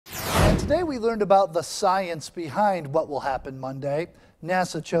And today we learned about the science behind what will happen Monday.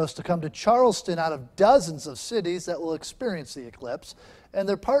 NASA chose to come to Charleston out of dozens of cities that will experience the eclipse, and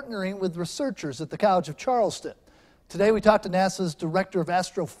they're partnering with researchers at the College of Charleston. Today we talked to NASA's Director of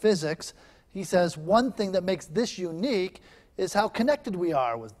Astrophysics. He says one thing that makes this unique is how connected we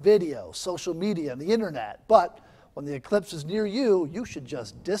are with video, social media, and the internet. But when the eclipse is near you, you should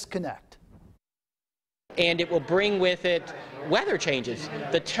just disconnect. And it will bring with it weather changes.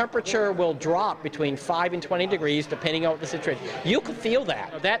 The temperature will drop between 5 and 20 degrees depending on the situation. You can feel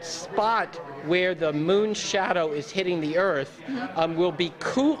that. That spot where the moon's shadow is hitting the Earth will be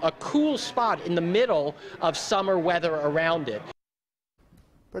a cool spot in the middle of summer weather around it.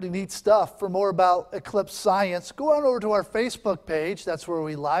 Pretty neat stuff. For more about eclipse science, go on over to our Facebook page. That's where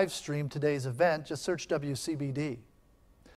we live stream today's event. Just search WCBD.